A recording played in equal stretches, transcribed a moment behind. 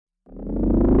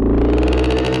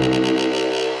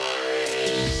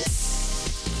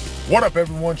What up,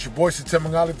 everyone? It's your boy,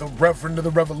 Sitemangale, the Reverend of the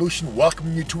Revolution,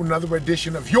 welcoming you to another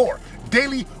edition of your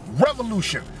Daily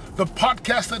Revolution, the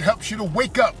podcast that helps you to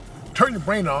wake up, turn your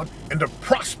brain on, and to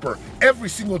prosper every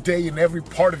single day in every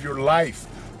part of your life.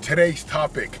 Today's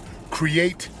topic,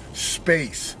 create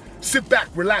space. Sit back,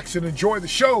 relax, and enjoy the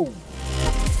show.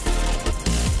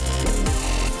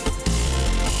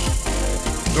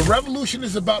 The revolution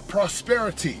is about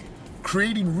prosperity,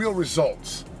 creating real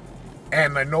results.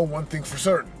 And I know one thing for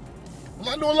certain. Well,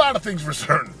 I know a lot of things for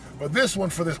certain, but this one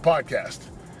for this podcast.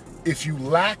 If you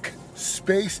lack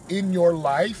space in your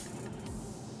life,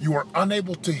 you are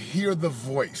unable to hear the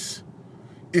voice.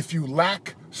 If you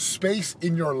lack space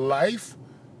in your life,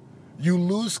 you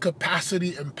lose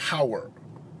capacity and power.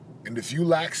 And if you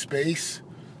lack space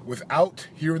without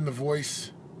hearing the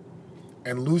voice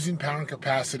and losing power and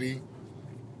capacity,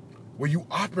 well, you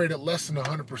operate at less than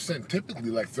 100%, typically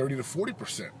like 30 to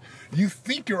 40%. You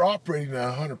think you're operating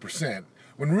at 100%,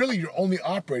 when really you're only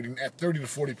operating at 30 to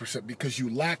 40% because you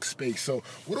lack space. So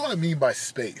what do I mean by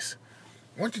space?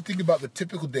 I want you to think about the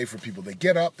typical day for people. They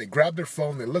get up, they grab their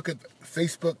phone, they look at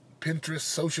Facebook, Pinterest,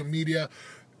 social media,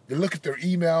 they look at their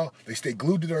email, they stay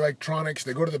glued to their electronics,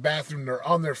 they go to the bathroom, they're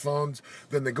on their phones,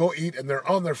 then they go eat and they're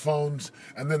on their phones,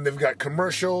 and then they've got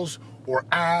commercials or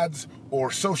ads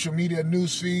or social media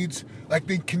news feeds. Like,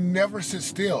 they can never sit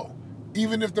still.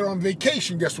 Even if they're on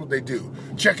vacation, guess what they do?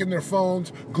 Checking their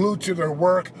phones, glued to their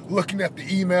work, looking at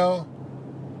the email.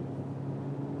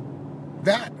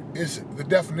 That is the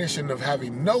definition of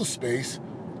having no space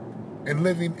and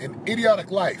living an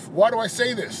idiotic life. Why do I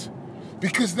say this?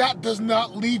 Because that does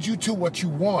not lead you to what you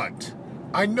want.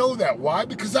 I know that. Why?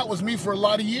 Because that was me for a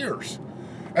lot of years.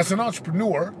 As an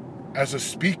entrepreneur, as a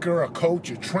speaker, a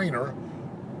coach, a trainer,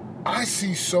 I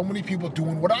see so many people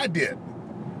doing what I did.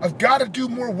 I've got to do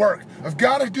more work. I've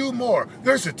got to do more.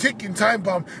 There's a ticking time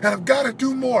bomb, and I've got to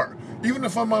do more. Even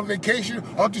if I'm on vacation,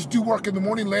 I'll just do work in the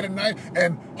morning, late at night,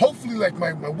 and hopefully, like,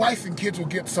 my wife and kids will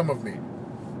get some of me.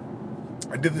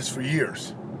 I did this for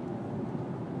years.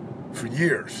 For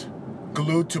years.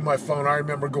 Glued to my phone. I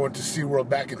remember going to SeaWorld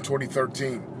back in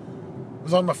 2013. I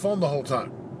was on my phone the whole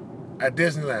time. At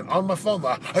Disneyland. On my phone.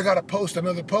 I got to post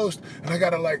another post, and I got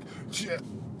to,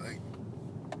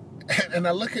 and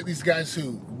I look at these guys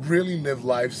who really live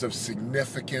lives of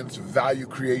significance, value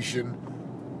creation,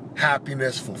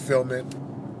 happiness, fulfillment.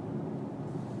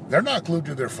 They're not glued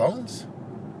to their phones.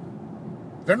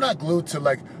 They're not glued to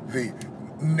the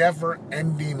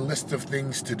never-ending list of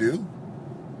things to do.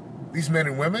 These men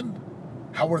and women,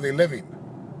 how were they living?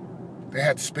 They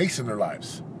had space in their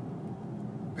lives.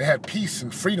 They had peace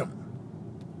and freedom.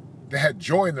 They had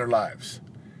joy in their lives.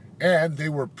 And they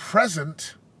were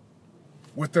present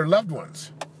with their loved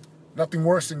ones. Nothing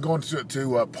worse than going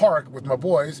to a park with my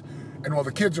boys, and while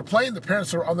the kids are playing, the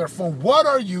parents are on their phone. What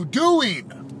are you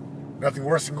doing? Nothing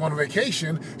worse than going on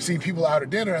vacation, seeing people out at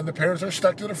dinner, and the parents are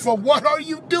stuck to their phone. What are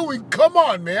you doing? Come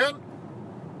on, man.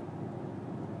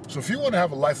 So if you want to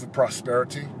have a life of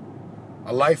prosperity,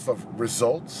 a life of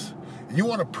results, and you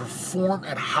want to perform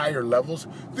at higher levels,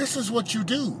 this is what you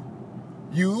do.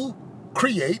 You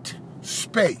create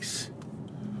space.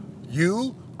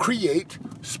 You create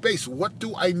space. What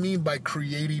do I mean by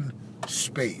creating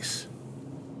space?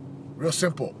 Real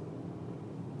simple.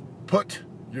 Put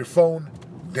your phone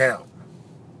down.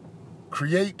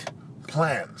 Create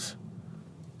plans.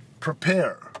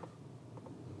 Prepare.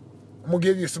 I'm going to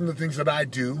give you some of the things that I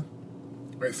do.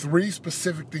 Right? 3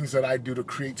 specific things that I do to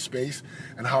create space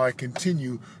and how I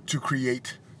continue to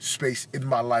create space in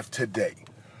my life today.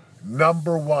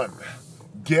 Number 1,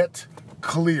 get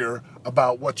clear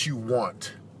about what you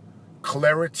want.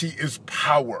 Clarity is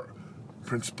power.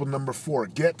 Principle number 4,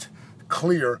 get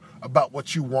clear about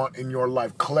what you want in your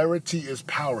life. Clarity is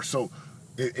power. So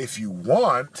if you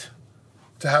want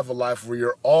to have a life where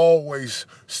you're always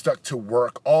stuck to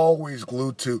work, always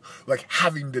glued to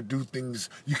having to do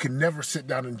things, you can never sit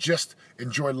down and just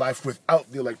enjoy life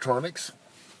without the electronics,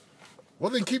 well,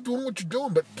 then keep doing what you're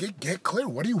doing, but get clear.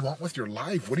 What do you want with your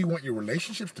life? What do you want your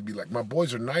relationships to be like? My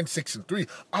boys are 9, 6, and 3.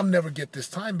 I'll never get this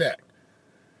time back.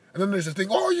 And then there's the thing,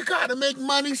 oh, you got to make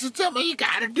money, so tell me you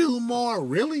got to do more.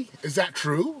 Really? Is that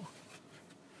true?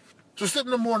 So step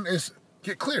number 1 is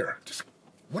get clear. Just,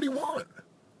 what do you want?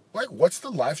 What's the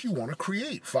life you want to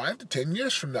create 5 to 10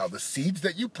 years from now? The seeds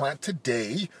that you plant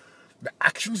today, the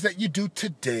actions that you do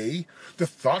today, the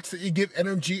thoughts that you give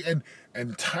energy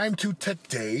and time to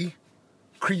today,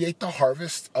 create the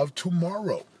harvest of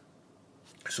tomorrow.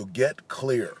 So get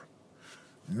clear.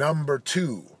 Number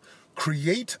 2,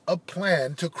 create a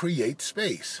plan to create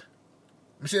space.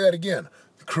 Let me say that again.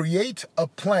 Create a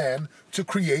plan to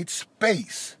create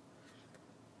space.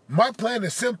 My plan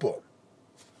is simple.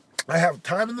 I have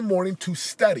time in the morning to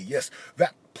study. Yes,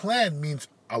 that plan means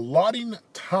allotting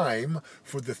time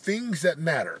for the things that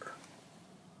matter.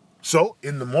 So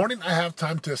in the morning, I have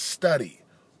time to study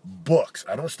books.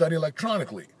 I don't study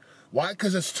electronically. Why?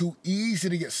 Because it's too easy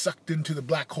to get sucked into the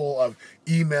black hole of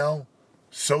email,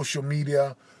 social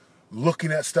media,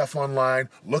 looking at stuff online,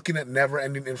 looking at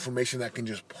never-ending information that can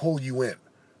just pull you in.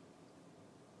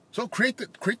 So create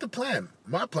the plan.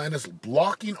 My plan is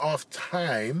blocking off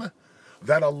time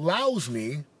that allows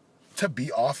me to be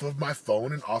off of my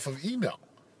phone and off of email.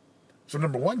 So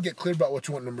number one, get clear about what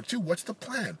you want. Number two, what's the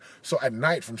plan? So at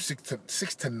night from 6 to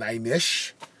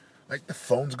 9-ish, like the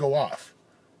phones go off.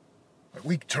 Like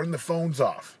we turn the phones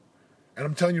off. And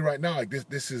I'm telling you right now, like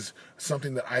this is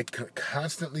something that I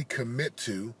constantly commit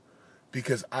to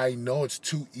because I know it's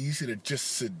too easy to just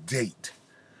sedate.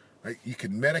 Right? You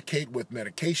can medicate with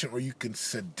medication or you can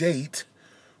sedate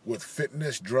with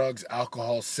fitness, drugs,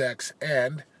 alcohol, sex,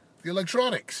 and the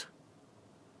electronics.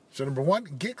 So number one,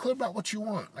 get clear about what you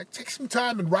want. Like take some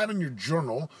time and write on your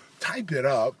journal, type it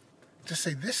up, just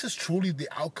say this is truly the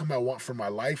outcome I want for my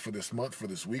life, for this month, for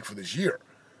this week, for this year.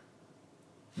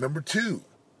 Number two,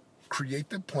 create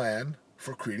the plan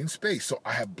for creating space. So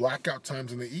I have blackout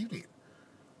times in the evening.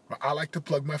 I like to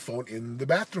plug my phone in the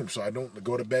bathroom so I don't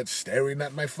go to bed staring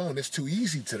at my phone. It's too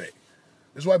easy today.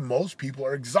 This is why most people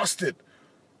are exhausted.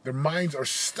 Their minds are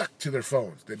stuck to their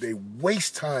phones. That they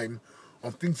waste time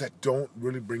on things that don't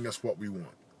really bring us what we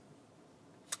want.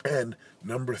 And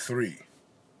number three,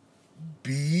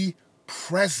 be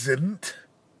present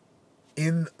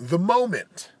in the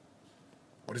moment.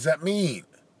 What does that mean?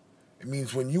 It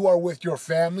means when you are with your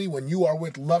family, when you are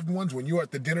with loved ones, when you are at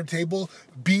the dinner table,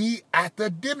 be at the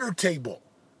dinner table.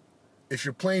 If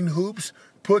you're playing hoops,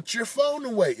 put your phone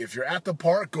away. If you're at the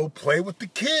park, go play with the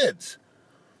kids.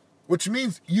 Which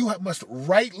means you must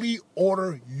rightly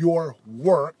order your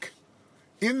work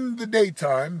in the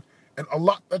daytime and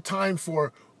allot the time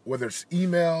for whether it's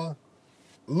email,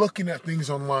 looking at things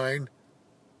online,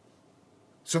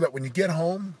 so that when you get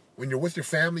home, when you're with your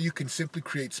family, you can simply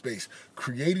create space.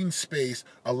 Creating space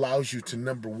allows you to,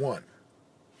 number one,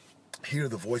 hear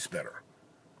the voice better.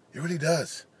 It really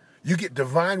does. You get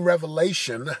divine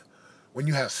revelation when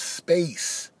you have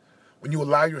space, when you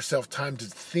allow yourself time to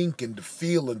think and to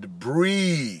feel and to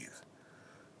breathe.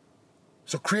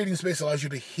 So creating space allows you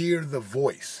to hear the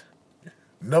voice.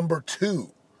 Number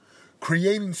two,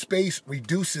 creating space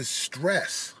reduces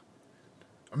stress.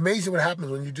 Amazing what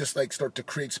happens when you just start to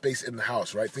create space in the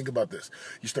house, right? Think about this.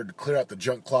 You start to clear out the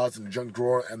junk closet and the junk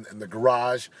drawer and the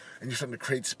garage, and you're starting to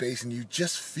create space, and you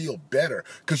just feel better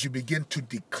because you begin to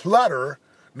declutter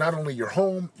not only your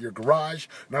home, your garage,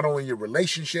 not only your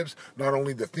relationships, not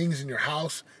only the things in your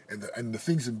house and the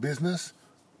things in business,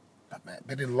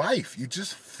 but in life. You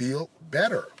just feel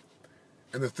better.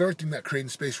 And the third thing that creating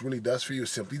space really does for you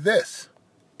is simply this.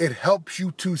 It helps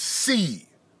you to see.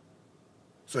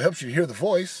 So it helps you to hear the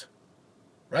voice,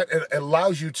 right? It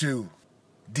allows you to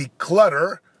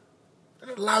declutter, and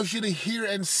it allows you to hear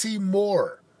and see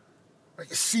more. Right?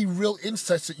 You see real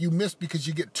insights that you missed because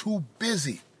you get too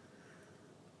busy.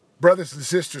 Brothers and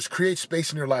sisters, create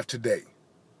space in your life today.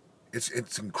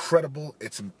 It's incredible,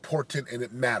 it's important, and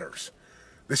it matters.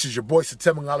 This is your boy,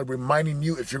 Satem reminding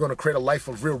you, if you're going to create a life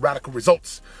of real radical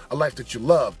results, a life that you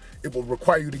love, it will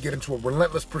require you to get into a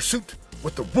relentless pursuit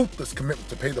with the ruthless commitment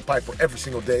to pay the piper every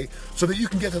single day so that you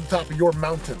can get to the top of your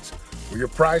mountains where your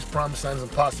prize, promise, signs, and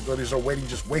possibilities are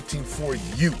waiting for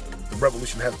you. The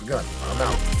revolution has begun. I'm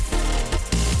out.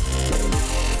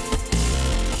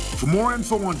 For more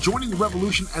info on joining the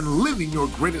revolution and living your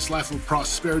greatest life of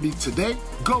prosperity today,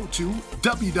 go to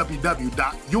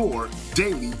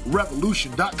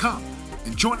www.yourdailyrevolution.com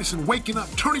and join us in waking up,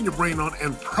 turning your brain on,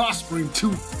 and prospering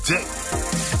today.